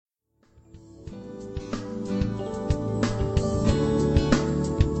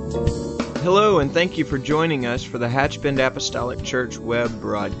Hello, and thank you for joining us for the Hatchbend Apostolic Church web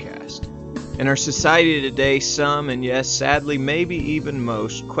broadcast. In our society today, some, and yes, sadly, maybe even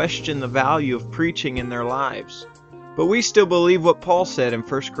most, question the value of preaching in their lives. But we still believe what Paul said in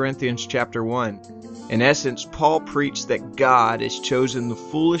 1 Corinthians chapter 1. In essence, Paul preached that God has chosen the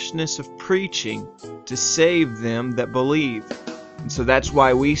foolishness of preaching to save them that believe. And so that's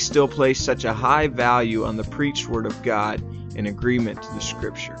why we still place such a high value on the preached word of God in agreement to the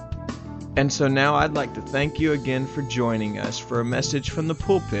Scripture. And so now I'd like to thank you again for joining us for a message from the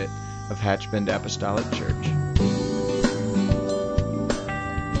pulpit of Hatchbend Apostolic Church.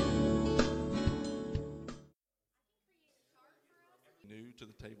 New to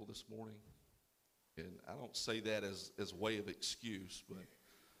the table this morning, and I don't say that as a way of excuse, but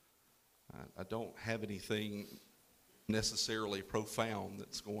I don't have anything necessarily profound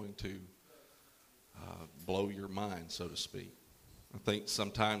that's going to blow your mind, so to speak. I think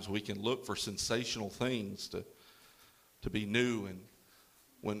sometimes we can look for sensational things to be new, and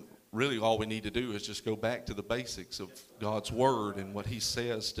when really all we need to do is just go back to the basics of God's Word and what He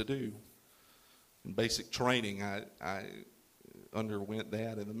says to do. In basic training, I underwent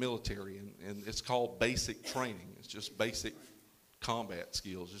that in the military, and it's called basic training. It's just basic combat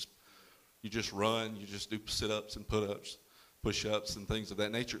skills. You just run, you just do sit-ups and put-ups, push-ups and things of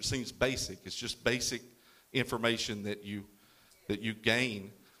that nature. It seems basic. It's just basic information that you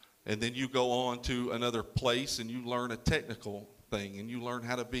gain, and then you go on to another place and you learn a technical thing, and you learn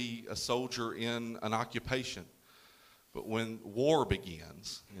how to be a soldier in an occupation. But when war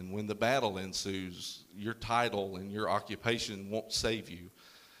begins and when the battle ensues, your title and your occupation won't save you.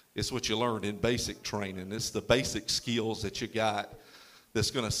 It's what you learn in basic training. It's the basic skills that you got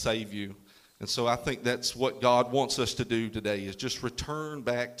that's going to save you. And so I think that's what God wants us to do today, is just return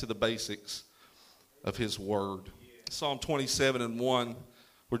back to the basics of His Word. Psalm 27:1.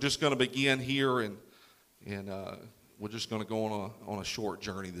 We're just going to begin here, and we're just going to go on a short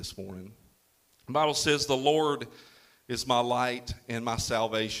journey this morning. The Bible says, "The Lord is my light and my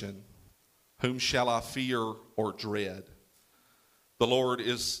salvation. Whom shall I fear or dread? The Lord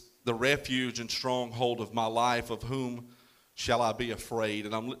is the refuge and stronghold of my life. Of whom shall I be afraid?"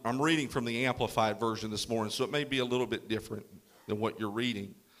 And I'm reading from the Amplified version this morning, so it may be a little bit different than what you're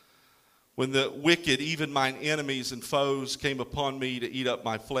reading. "When the wicked, even mine enemies and foes, came upon me to eat up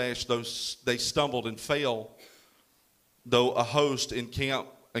my flesh, they stumbled and fell. Though a host encamp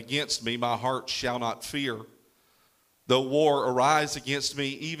against me, my heart shall not fear. Though war arise against me,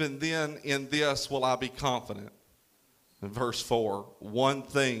 even then in this will I be confident." In verse 4, "One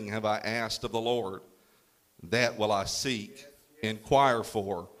thing have I asked of the Lord, that will I seek, inquire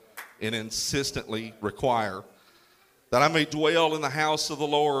for, and insistently require, that I may dwell in the house of the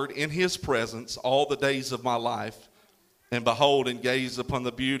Lord, in His presence, all the days of my life, and behold and gaze upon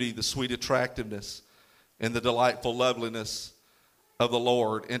the beauty, the sweet attractiveness, and the delightful loveliness of the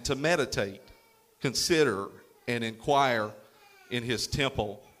Lord, and to meditate, consider, and inquire in His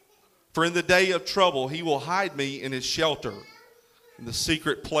temple. For in the day of trouble He will hide me in His shelter, in the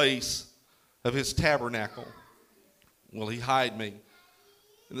secret place of His tabernacle will He hide me.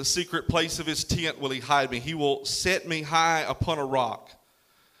 In the secret place of His tent will He hide me. He will set me high upon a rock.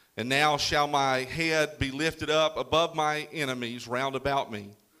 And now shall my head be lifted up above my enemies round about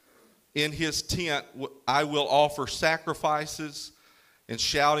me. In His tent I will offer sacrifices and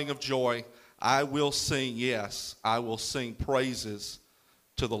shouting of joy. I will sing, yes, I will sing praises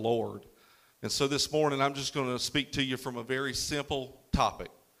to the Lord." And so this morning I'm just going to speak to you from a very simple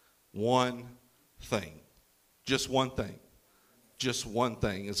topic. One thing. Just one thing. Just one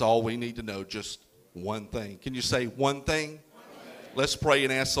thing is all we need to know. Just one thing. Can you say one thing? Let's pray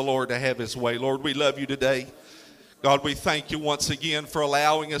and ask the Lord to have His way. Lord, we love You today. God, we thank You once again for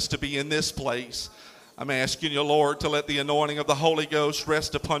allowing us to be in this place. I'm asking You, Lord, to let the anointing of the Holy Ghost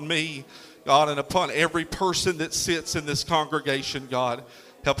rest upon me, God, and upon every person that sits in this congregation, God.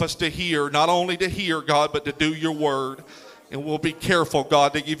 Help us to hear, not only to hear, God, but to do Your word. And we'll be careful,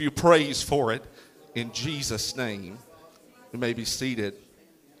 God, to give You praise for it. In Jesus' name. You may be seated.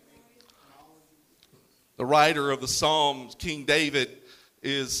 The writer of the Psalms, King David,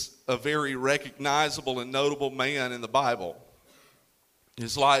 is a very recognizable and notable man in the Bible.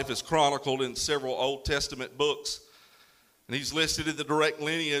 His life is chronicled in several Old Testament books, and he's listed in the direct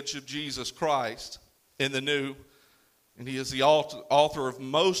lineage of Jesus Christ in the New, and he is the author of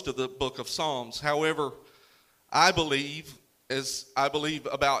most of the book of Psalms. However, I believe, as I believe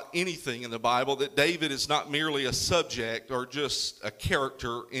about anything in the Bible, that David is not merely a subject or just a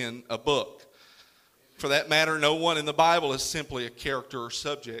character in a book. For that matter, no one in the Bible is simply a character or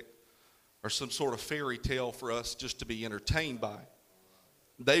subject or some sort of fairy tale for us just to be entertained by.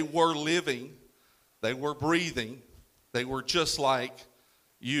 They were living, they were breathing, they were just like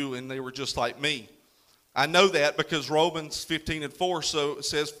you and they were just like me. I know that because Romans 15:4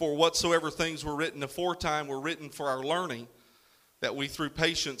 says, "For whatsoever things were written aforetime were written for our learning, that we through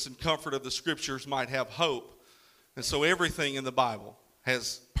patience and comfort of the Scriptures might have hope." And so everything in the Bible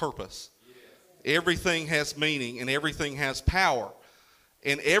has purpose. Everything has meaning and everything has power.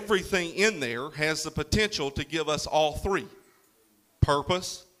 And everything in there has the potential to give us all three: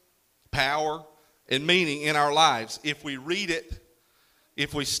 purpose, power, and meaning in our lives if we read it,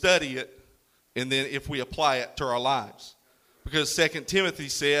 if we study it, and then if we apply it to our lives. Because 2 Timothy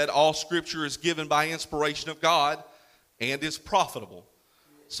said, all Scripture is given by inspiration of God and is profitable.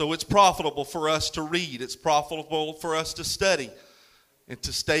 So it's profitable for us to read. It's profitable for us to study and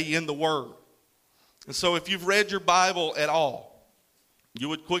to stay in the Word. And so if you've read your Bible at all, you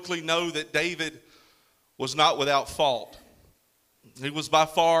would quickly know that David was not without fault. He was by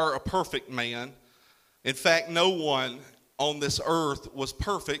far a perfect man. In fact, no one on this earth was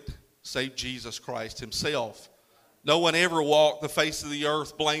perfect save Jesus Christ himself. No one ever walked the face of the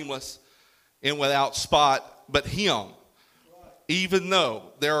earth blameless and without spot but him. Even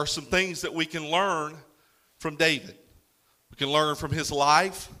though there are some things that we can learn from David. We can learn from his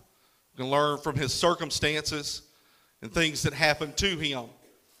life. We can learn from his circumstances and things that happened to him.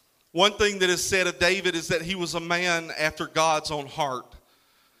 One thing that is said of David is that he was a man after God's own heart.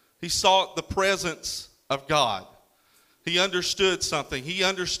 He sought the presence of God. He understood something. He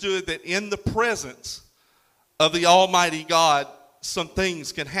understood that in the presence of the Almighty God, some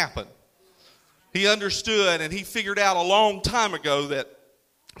things can happen. He understood and he figured out a long time ago that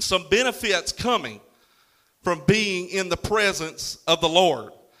some benefits coming from being in the presence of the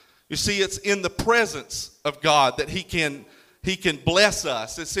Lord. You see, it's in the presence of God that He can bless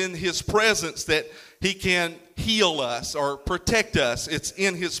us. It's in His presence that He can heal us or protect us. It's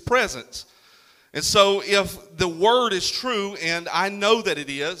in His presence. And so if the Word is true, and I know that it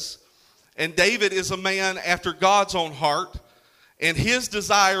is, and David is a man after God's own heart, and his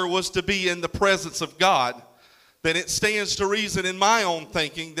desire was to be in the presence of God, then it stands to reason in my own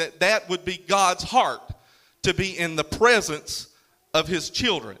thinking that that would be God's heart, to be in the presence of His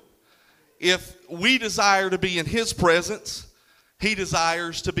children. If we desire to be in His presence, He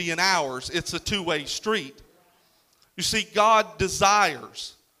desires to be in ours. It's a two-way street. You see, God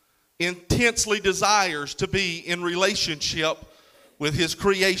desires, intensely desires to be in relationship with His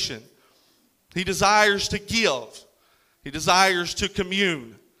creation. He desires to give. He desires to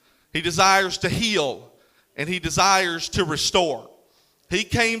commune. He desires to heal. And He desires to restore. He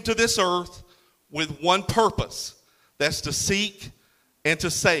came to this earth with one purpose. That's to seek and to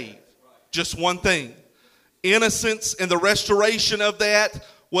save. Just one thing. Innocence and the restoration of that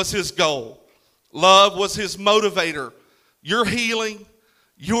was His goal. Love was His motivator. Your healing,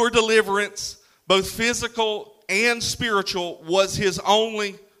 your deliverance, both physical and spiritual, was His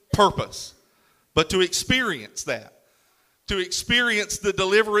only purpose. But to experience that, to experience the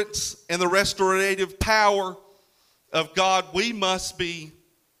deliverance and the restorative power of God, we must be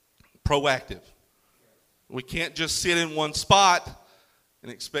proactive. We can't just sit in one spot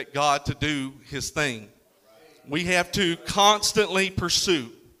and expect God to do His thing. We have to constantly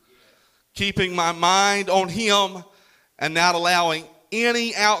pursue, keeping my mind on Him and not allowing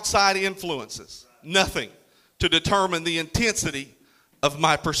any outside influences, nothing, to determine the intensity of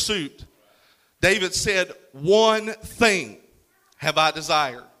my pursuit. David said, one thing have I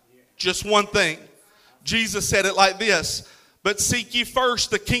desired. Just one thing. Jesus said it like this, but seek ye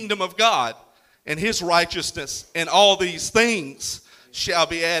first the kingdom of God and His righteousness, and all these things shall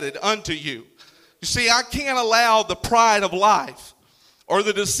be added unto you. You see, I can't allow the pride of life or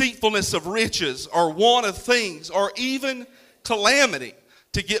the deceitfulness of riches or want of things or even calamity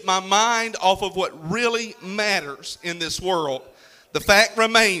to get my mind off of what really matters in this world. The fact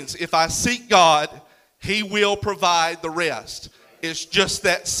remains, if I seek God, He will provide the rest. It's just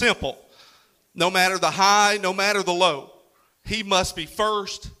that simple. No matter the high, no matter the low, He must be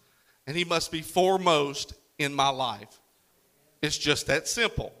first and He must be foremost in my life. It's just that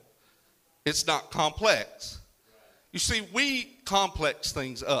simple. It's not complex. You see, we complex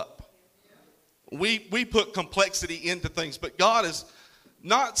things up. We put complexity into things, but God is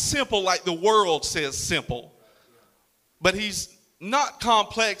not simple like the world says simple, but He's not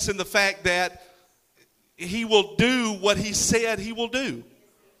complex in the fact that He will do what He said He will do.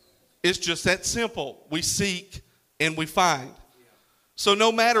 It's just that simple. We seek and we find. So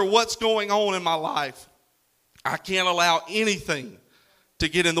no matter what's going on in my life, I can't allow anything to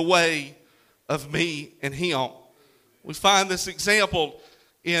get in the way of me and Him. We find this example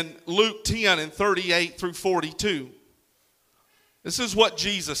in Luke 10 and 38 through 42. This is what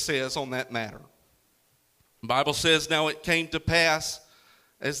Jesus says on that matter. The Bible says, now it came to pass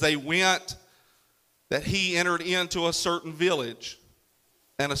as they went that he entered into a certain village,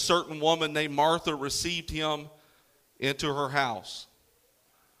 and a certain woman named Martha received him into her house.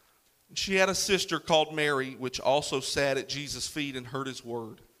 She had a sister called Mary, which also sat at Jesus' feet and heard his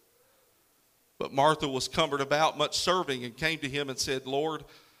word. But Martha was cumbered about much serving, and came to him and said, Lord,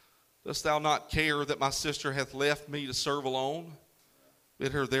 dost thou not care that my sister hath left me to serve alone?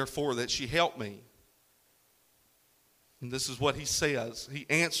 Bid her therefore that she help me. And this is what he says. He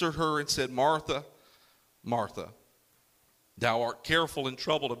answered her and said, Martha, Martha, thou art careful and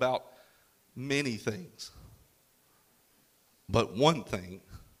troubled about many things, but one thing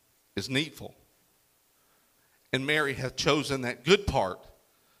is needful. And Mary hath chosen that good part,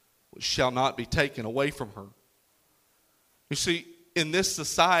 which shall not be taken away from her. You see, in this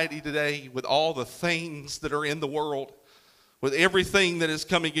society today, with all the things that are in the world, with everything that is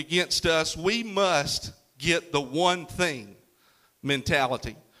coming against us, we must get the one thing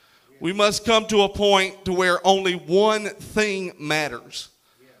mentality. We must come to a point to where only one thing matters.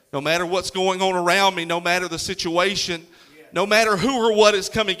 No matter what's going on around me, no matter the situation, no matter who or what is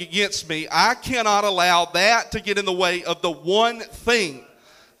coming against me, I cannot allow that to get in the way of the one thing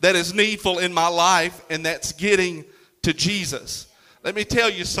that is needful in my life, and that's getting to Jesus. Let me tell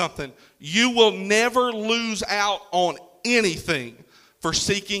you something. You will never lose out on anything for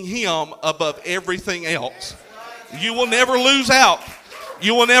seeking him above everything else. You will never lose out.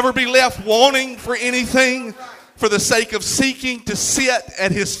 You will never be left wanting for anything for the sake of seeking to sit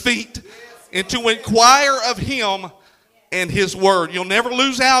at his feet and to inquire of him and his word. You'll never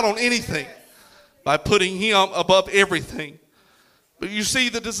lose out on anything by putting him above everything. But you see,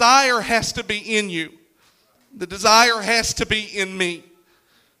 the desire has to be in you. The desire has to be in me.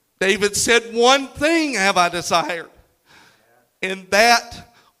 David said, one thing have I desired, and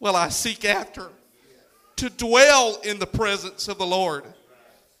that will I seek after, to dwell in the presence of the Lord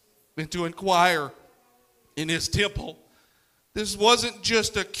and to inquire in his temple. This wasn't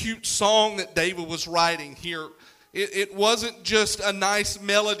just a cute song that David was writing here. It wasn't just a nice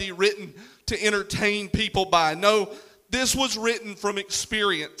melody written to entertain people by. No, this was written from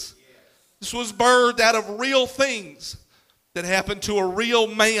experience. This was birthed out of real things that happened to a real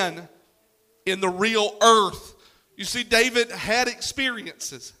man in the real earth. You see, David had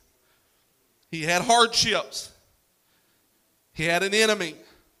experiences. He had hardships. He had an enemy.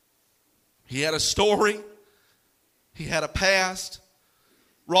 He had a story. He had a past.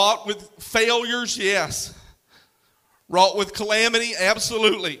 Wrought with failures, yes. Wrought with calamity,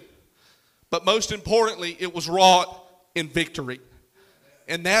 absolutely. But most importantly, it was wrought in victory.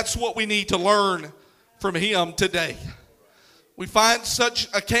 And that's what we need to learn from him today. We find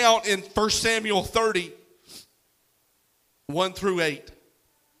such account in 1 Samuel 30, 1 through 8.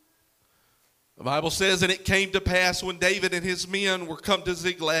 The Bible says, and it came to pass when David and his men were come to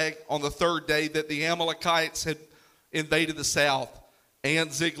Ziklag on the third day that the Amalekites had invaded the south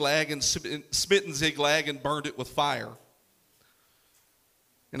and Ziklag and smitten Ziklag and burned it with fire.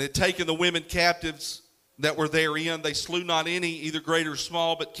 And had taken the women captives that were therein. They slew not any, either great or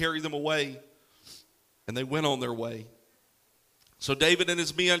small, but carried them away. And they went on their way. So David and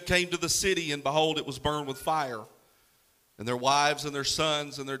his men came to the city, and behold, it was burned with fire. And their wives and their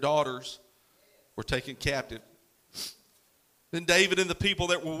sons and their daughters were taken captive. Then David and the people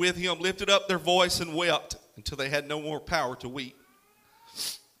that were with him lifted up their voice and wept until they had no more power to weep.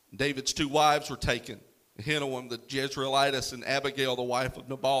 David's two wives were taken, Ahinoam the Jezreelitess and Abigail the wife of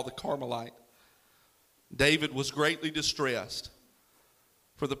Nabal the Carmelite. David was greatly distressed,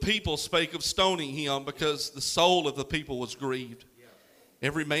 for the people spake of stoning him, because the soul of the people was grieved,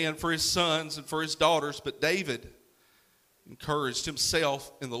 every man for his sons and for his daughters. But David encouraged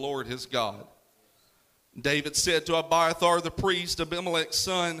himself in the Lord his God. David said to Abiathar the priest, Abimelech's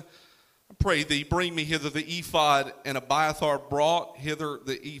son, I pray thee, bring me hither the ephod. And Abiathar brought hither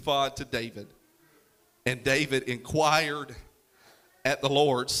the ephod to David. And David inquired at the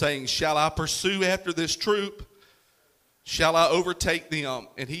Lord, saying, shall I pursue after this troop? Shall I overtake them?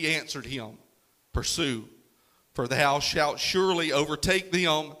 And he answered him, pursue, for thou shalt surely overtake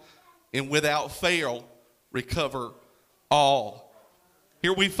them, and without fail recover all.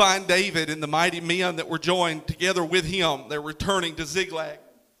 Here we find David and the mighty men that were joined together with him. They're returning to Ziklag.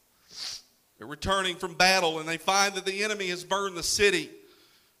 They're returning from battle, and they find that the enemy has burned the city,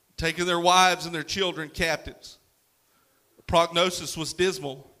 taking their wives and their children captives. The prognosis was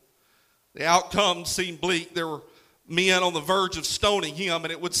dismal. The outcome seemed bleak. There were men on the verge of stoning him,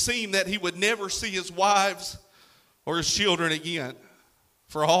 and it would seem that he would never see his wives or his children again.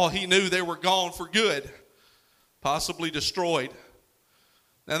 For all he knew, they were gone for good, possibly destroyed.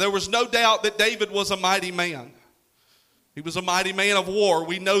 Now, there was no doubt that David was a mighty man. He was a mighty man of war.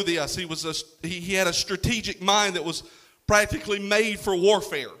 We know this. He had a strategic mind that was practically made for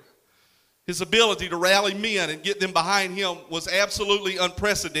warfare. His ability to rally men and get them behind him was absolutely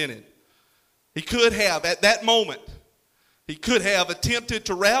unprecedented. He could have, at that moment, he could have attempted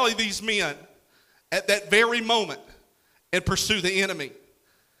to rally these men at that very moment and pursue the enemy.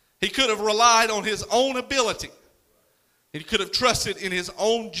 He could have relied on his own ability. He could have trusted in his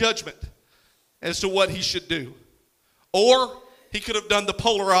own judgment as to what he should do. Or he could have done the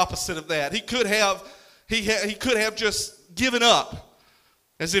polar opposite of that. He could have just given up,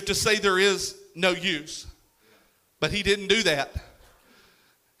 as if to say there is no use. But he didn't do that.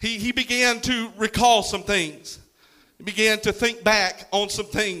 He began to recall some things. He began to think back on some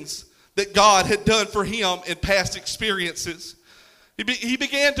things that God had done for him in past experiences. He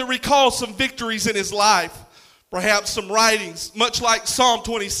began to recall some victories in his life, perhaps some writings, much like Psalm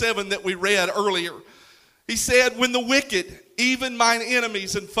 27 that we read earlier. He said, when the wicked, even mine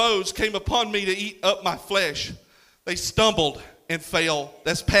enemies and foes, came upon me to eat up my flesh, they stumbled and fell.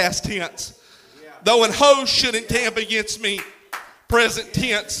 That's past tense. Though an host should encamp against me, present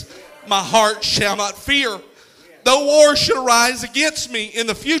tense, my heart shall not fear. Though war should arise against me in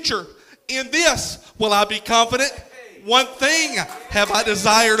the future, in this will I be confident. One thing have I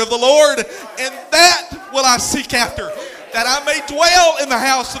desired of the Lord, and that will I seek after, that I may dwell in the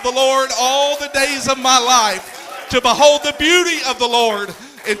house of the Lord all the days of my life, to behold the beauty of the Lord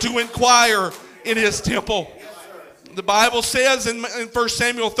and to inquire in his temple. The Bible says in 1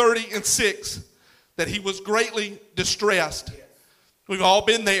 Samuel 30:6 that he was greatly distressed. We've all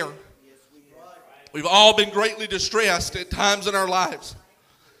been there. We've all been greatly distressed at times in our lives.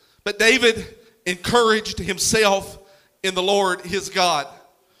 But David encouraged himself in the Lord his God.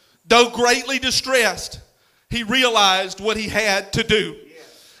 Though greatly distressed, he realized what he had to do.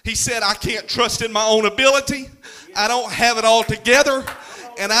 He said, I can't trust in my own ability. I don't have it all together.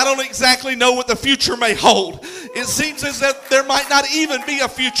 And I don't exactly know what the future may hold. It seems as if there might not even be a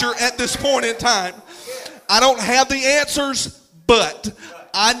future at this point in time. I don't have the answers, but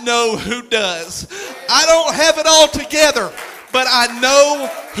I know who does. I don't have it all together, but I know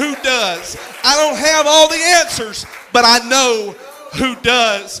who does. I don't have all the answers, but I know who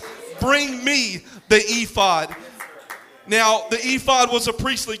does. Bring me the ephod. Now, the ephod was a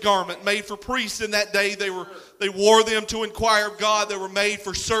priestly garment made for priests in that day. They wore them to inquire of God. They were made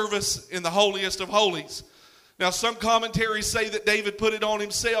for service in the holiest of holies. Now, some commentaries say that David put it on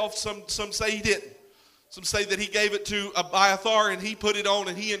himself. Some say he didn't. Some say that he gave it to Abiathar and he put it on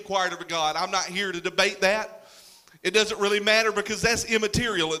and he inquired of God. I'm not here to debate that. It doesn't really matter because that's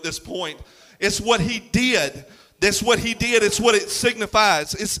immaterial at this point. It's what he did. That's what he did. It's what it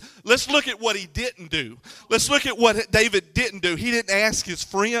signifies. Let's look at what he didn't do. Let's look at what David didn't do. He didn't ask his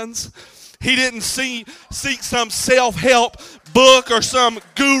friends. He didn't seek some self-help book or some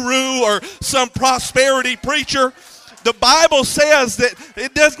guru or some prosperity preacher. The Bible says that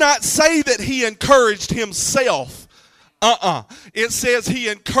it does not say that he encouraged himself. It says he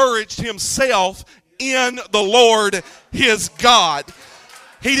encouraged himself in the Lord his God.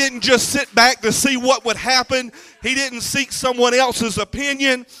 He didn't just sit back to see what would happen. He didn't seek someone else's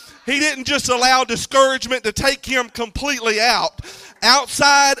opinion. He didn't just allow discouragement to take him completely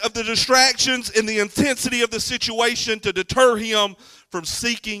outside of the distractions and the intensity of the situation to deter him from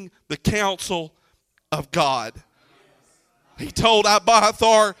seeking the counsel of God. He told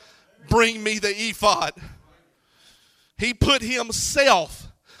Abiathar, bring me the ephod. He put himself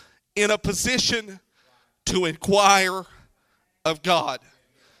in a position to inquire of God.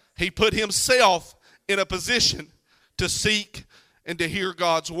 He put himself in a position to seek and to hear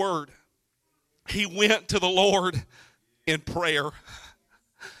God's word. He went to the Lord in prayer.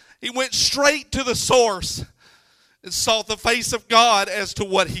 He went straight to the source and sought the face of God as to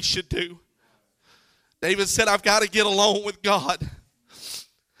what he should do. David said, I've got to get alone with God.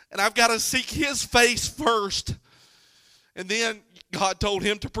 And I've got to seek his face first. And then God told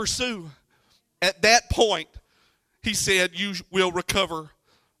him to pursue. At that point, he said, you will recover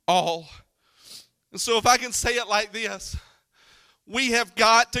all. And so if I can say it like this, we have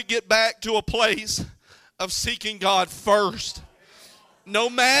got to get back to a place of seeking God first. No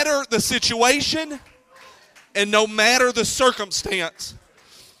matter the situation and no matter the circumstance.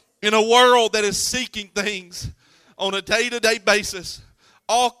 In a world that is seeking things on a day-to-day basis,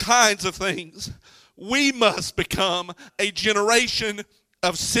 all kinds of things, we must become a generation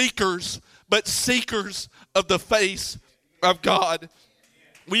of seekers, but seekers of the face of God.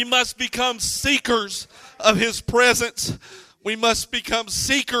 We must become seekers of his presence. We must become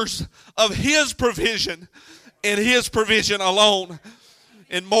seekers of his provision and his provision alone.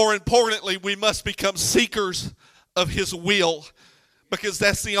 And more importantly, we must become seekers of His will, because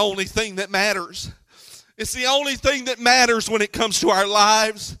that's the only thing that matters. It's the only thing that matters when it comes to our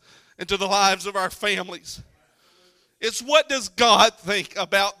lives and to the lives of our families. It's what does God think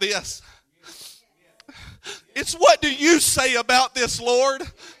about this? It's what do you say about this, Lord?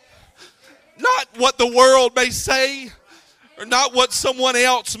 Not what the world may say or not what someone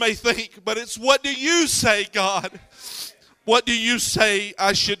else may think, but it's what do you say, God? What do you say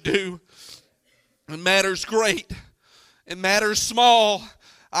I should do? It matters great. It matters small.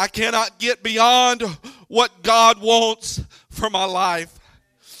 I cannot get beyond what God wants for my life.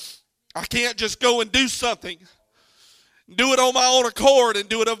 I can't just go and do something, do it on my own accord and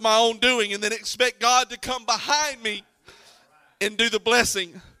do it of my own doing, and then expect God to come behind me and do the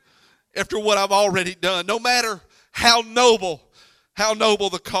blessing after what I've already done, no matter how noble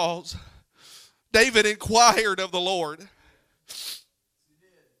the cause. David inquired of the Lord.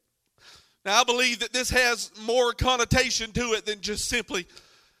 Now, I believe that this has more connotation to it than just simply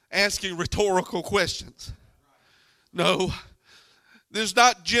asking rhetorical questions. No, there's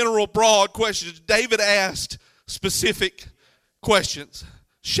not general, broad questions. David asked specific questions.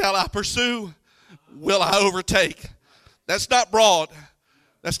 Shall I pursue? Will I overtake? That's not broad.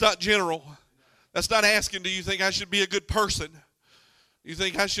 That's not general. That's not asking, do you think I should be a good person? Do you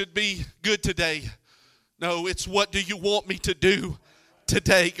think I should be good today? No, it's what do you want me to do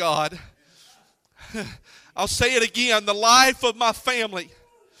today, God? I'll say it again. The life of my family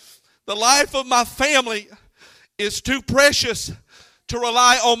is too precious to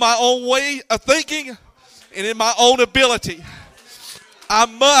rely on my own way of thinking and in my own ability. I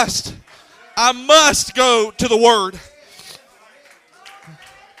must go to the Word.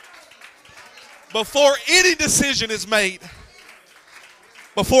 Before any decision is made,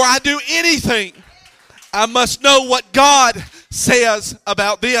 before I do anything, I must know what God says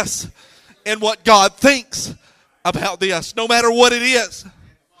about this and what God thinks about this, no matter what it is.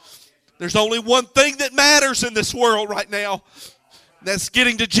 There's only one thing that matters in this world right now. That's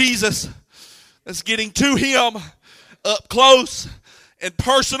getting to Jesus. That's getting to Him up close and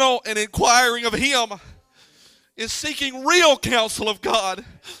personal and inquiring of Him. Is seeking real counsel of God.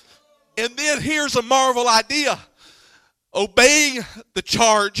 And then here's a marvel idea. Obeying the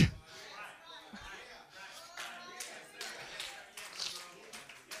charge.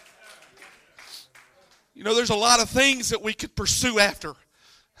 You know, there's a lot of things that we could pursue after.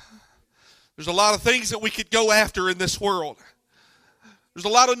 There's a lot of things that we could go after in this world. There's a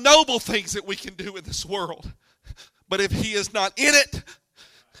lot of noble things that we can do in this world. But if He is not in it,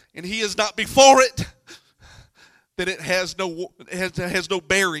 and He is not before it, then it has no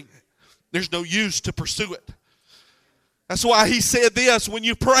bearing. There's no use to pursue it. That's why He said this, when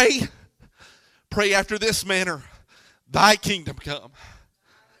you pray after this manner, Thy kingdom come,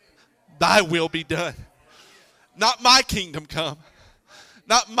 Thy will be done. Not my kingdom come,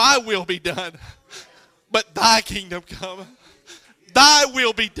 not my will be done, but Thy kingdom come. Thy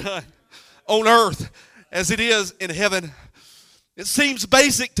will be done on earth as it is in heaven. It seems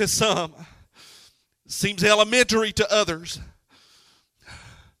basic to some. It seems elementary to others.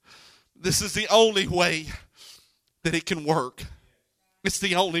 This is the only way that it can work. It's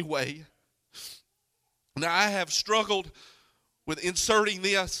the only way. Now, I have struggled with inserting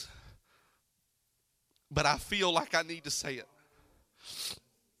this, but I feel like I need to say it.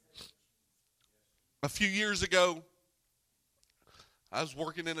 A few years ago, I was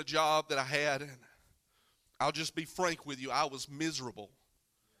working in a job that I had, and I'll just be frank with you, I was miserable.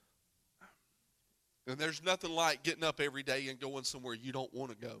 And there's nothing like getting up every day and going somewhere you don't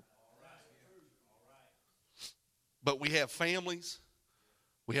want to go. But we have families,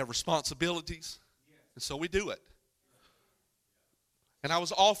 we have responsibilities, and so we do it. And I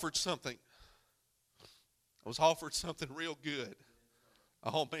was offered something. I was offered something real good.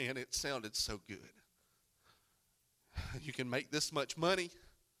 Oh man, it sounded so good. You can make this much money.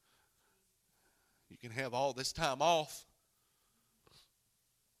 You can have all this time off.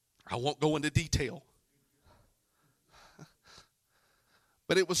 I won't go into detail.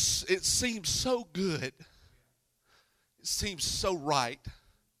 But it seemed so good. It seems so right.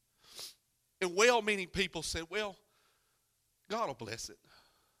 And well-meaning people said, well, God will bless it.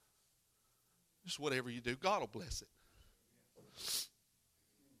 Just whatever you do, God will bless it.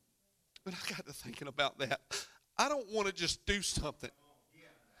 But I got to thinking about that. I don't want to just do something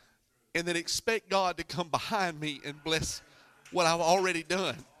and then expect God to come behind me and bless what I've already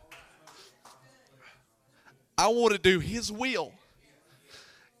done. I want to do His will.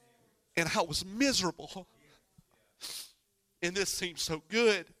 And I was miserable. And this seemed so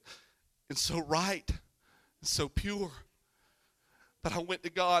good and so right and so pure. But I went to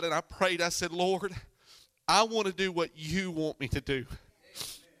God and I prayed. I said, Lord, I want to do what you want me to do.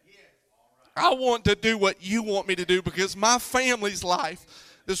 I want to do what you want me to do because my family's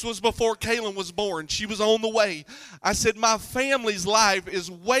life, this was before Kaylin was born. She was on the way. I said, my family's life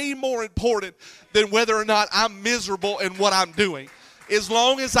is way more important than whether or not I'm miserable in what I'm doing. As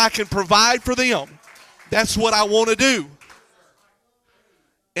long as I can provide for them, that's what I want to do.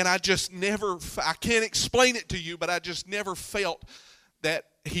 And I just never, I can't explain it to you, but I just never felt that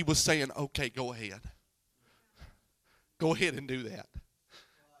he was saying, okay, go ahead. Go ahead and do that.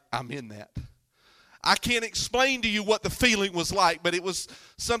 I'm in that. I can't explain to you what the feeling was like, but it was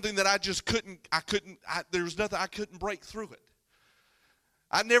something that I just there was nothing, I couldn't break through it.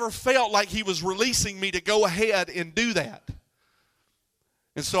 I never felt like he was releasing me to go ahead and do that.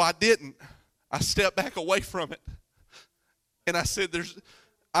 And so I didn't. I stepped back away from it. And I said,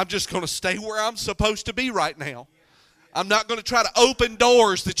 I'm just going to stay where I'm supposed to be right now. I'm not going to try to open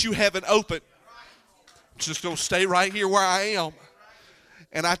doors that you haven't opened. I'm just going to stay right here where I am.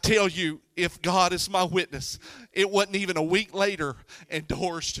 And I tell you, if God is my witness, it wasn't even a week later and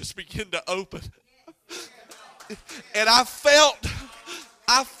doors just began to open. And I felt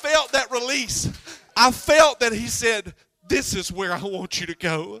that release. I felt that he said, this is where I want you to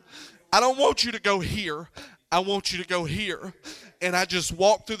go. I don't want you to go here. I want you to go here. And I just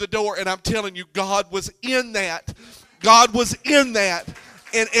walked through the door, and I'm telling you, God was in that. God was in that.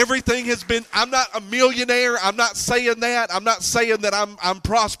 And everything has been, I'm not a millionaire. I'm not saying that. I'm not saying that I'm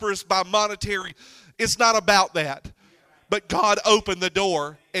prosperous by monetary. It's not about that. But God opened the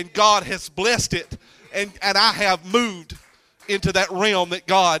door, and God has blessed it. And I have moved into that realm that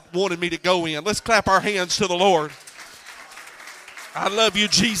God wanted me to go in. Let's clap our hands to the Lord. I love you,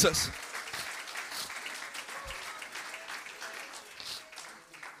 Jesus.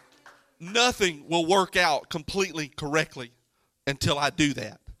 Nothing will work out completely correctly until I do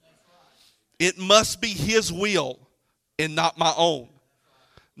that. It must be his will and not my own.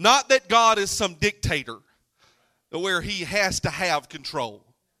 Not that God is some dictator where he has to have control.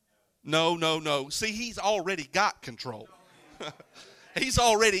 No. See, he's already got control. He's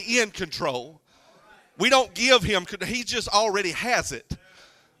already in control. We don't give him, he just already has it.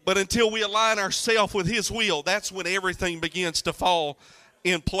 But until we align ourselves with his will, that's when everything begins to fall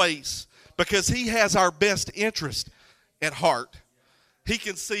in place. Because he has our best interest at heart. He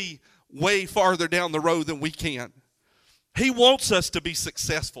can see way farther down the road than we can. He wants us to be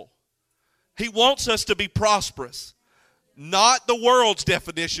successful. He wants us to be prosperous. Not the world's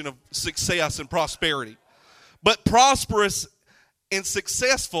definition of success and prosperity, but prosperous and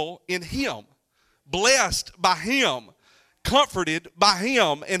successful in him. Blessed by him. Comforted by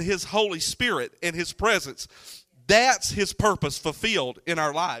him and his Holy Spirit and his presence. That's his purpose fulfilled in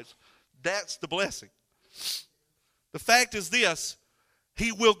our lives. That's the blessing. The fact is this,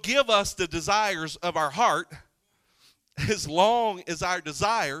 he will give us the desires of our heart as long as our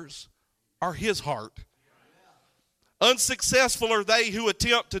desires are his heart. Unsuccessful are they who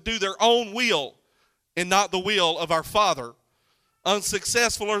attempt to do their own will and not the will of our Father.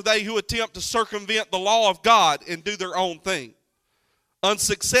 Unsuccessful are they who attempt to circumvent the law of God and do their own thing.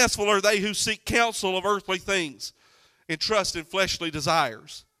 Unsuccessful are they who seek counsel of earthly things and trust in fleshly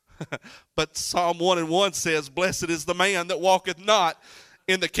desires. But Psalm 1:1 says, blessed is the man that walketh not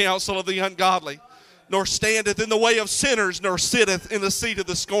in the counsel of the ungodly, nor standeth in the way of sinners, nor sitteth in the seat of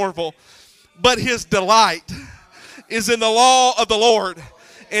the scornful. But his delight is in the law of the Lord,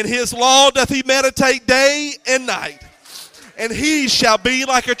 and his law doth he meditate day and night. And he shall be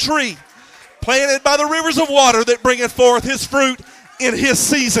like a tree planted by the rivers of water that bringeth forth his fruit in his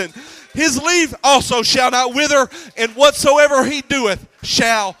season. His leaf also shall not wither, and whatsoever he doeth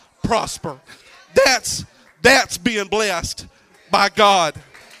shall prosper. That's being blessed by God.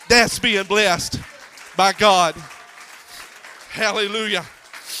 That's being blessed by God. Hallelujah.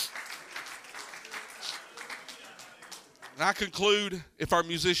 And I conclude, if our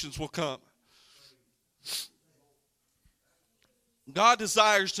musicians will come. God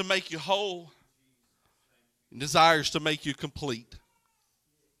desires to make you whole and desires to make you complete.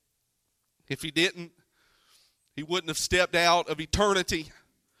 If he didn't, he wouldn't have stepped out of eternity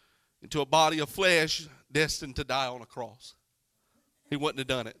into a body of flesh destined to die on a cross. He wouldn't have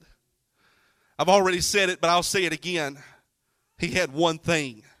done it. I've already said it, but I'll say it again. He had one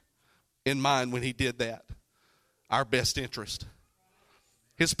thing in mind when he did that. Our best interest.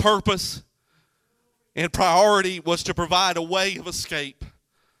 His purpose and priority was to provide a way of escape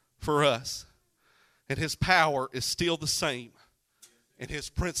for us. And his power is still the same. And his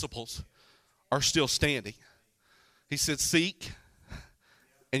principles are still standing. He said, seek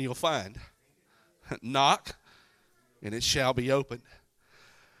and you'll find. Knock and it shall be opened.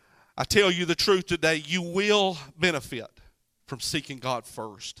 I tell you the truth today, you will benefit from seeking God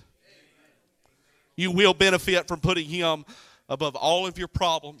first. You will benefit from putting Him above all of your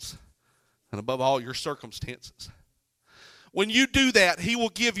problems and above all your circumstances. When you do that, He will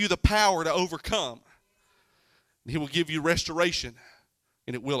give you the power to overcome. He will give you restoration,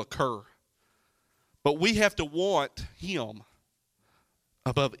 and it will occur. But we have to want Him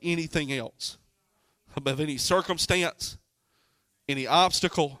above anything else, above any circumstance, any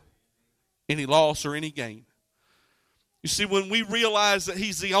obstacle, any loss, or any gain. You see, when we realize that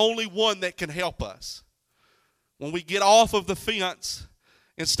He's the only one that can help us, when we get off of the fence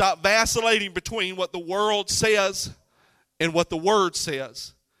and stop vacillating between what the world says and what the Word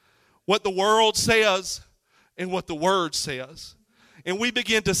says, what the world says and what the Word says, and we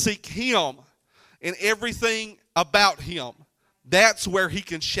begin to seek Him and everything about Him, that's where He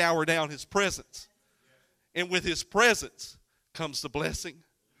can shower down His presence. And with His presence comes the blessing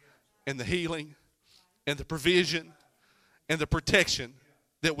and the healing and the provision and the protection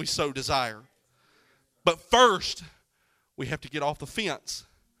that we so desire. But first, we have to get off the fence.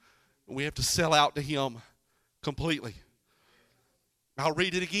 We have to sell out to Him completely. I'll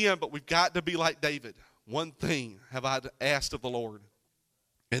read it again, but we've got to be like David. One thing have I asked of the Lord,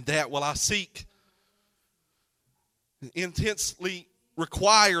 and that will I seek, intensely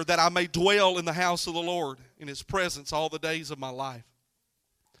require, that I may dwell in the house of the Lord, in His presence all the days of my life,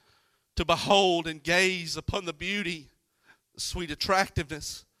 to behold and gaze upon the beauty, the sweet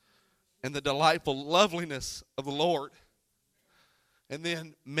attractiveness, and the delightful loveliness of the Lord, and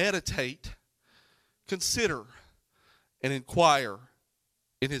then meditate, consider, and inquire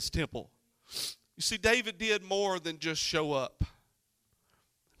in His temple. You see, David did more than just show up.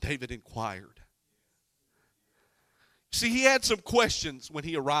 David inquired. See, he had some questions when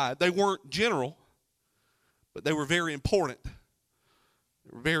he arrived. They weren't general, but they were very important. They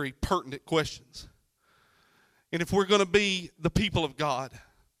were very pertinent questions. And if we're going to be the people of God,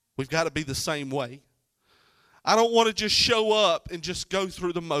 we've got to be the same way. I don't want to just show up and just go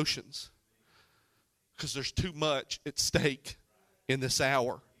through the motions, because there's too much at stake in this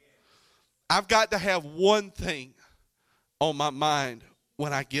hour. I've got to have one thing on my mind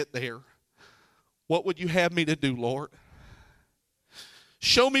when I get there. What would you have me to do, Lord?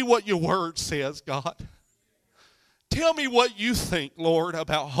 Show me what your word says, God. Tell me what you think, Lord,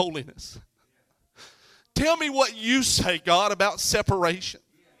 about holiness. Tell me what you say, God, about separation.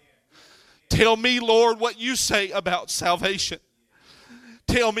 Tell me, Lord, what you say about salvation.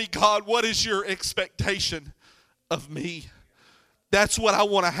 Tell me, God, what is your expectation of me? That's what I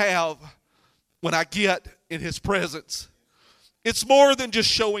want to have when I get in His presence. It's more than just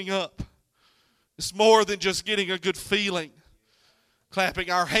showing up. It's more than just getting a good feeling,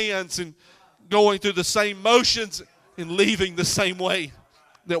 clapping our hands and going through the same motions and leaving the same way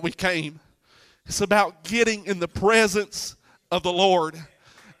that we came. It's about getting in the presence of the Lord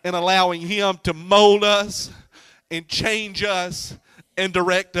and allowing Him to mold us and change us and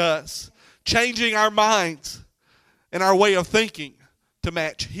direct us, changing our minds and our way of thinking to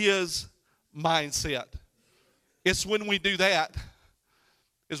match His mindset. It's when we do that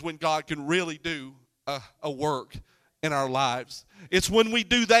is when God can really do a work in our lives. It's when we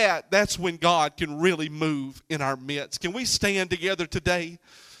do that, that's when God can really move in our midst. Can we stand together today?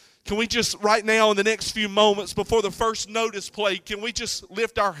 Can we just right now in the next few moments before the first note is played, can we just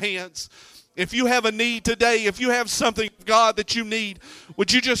lift our hands? If you have a need today, if you have something, God, that you need,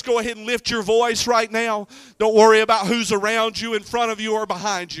 would you just go ahead and lift your voice right now? Don't worry about who's around you, in front of you, or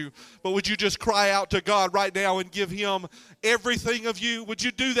behind you. But would you just cry out to God right now and give Him everything of you? Would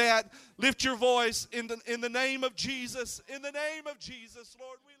you do that? Lift your voice in the name of Jesus. In the name of Jesus,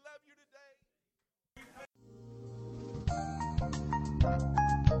 Lord, we love you today.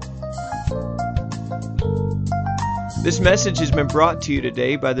 This message has been brought to you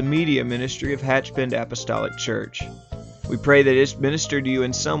today by the media ministry of Hatchbend Apostolic Church. We pray that it's ministered to you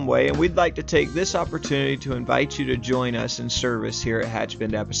in some way, and we'd like to take this opportunity to invite you to join us in service here at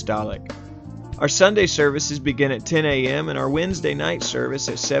Hatchbend Apostolic. Our Sunday services begin at 10 a.m. and our Wednesday night service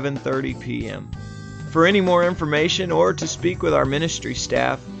at 7:30 p.m. For any more information or to speak with our ministry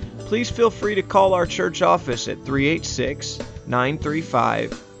staff, please feel free to call our church office at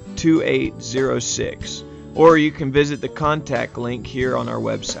 386-935-2806. Or you can visit the contact link here on our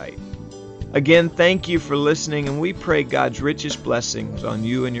website. Again, thank you for listening, and we pray God's richest blessings on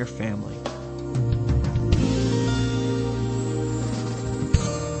you and your family.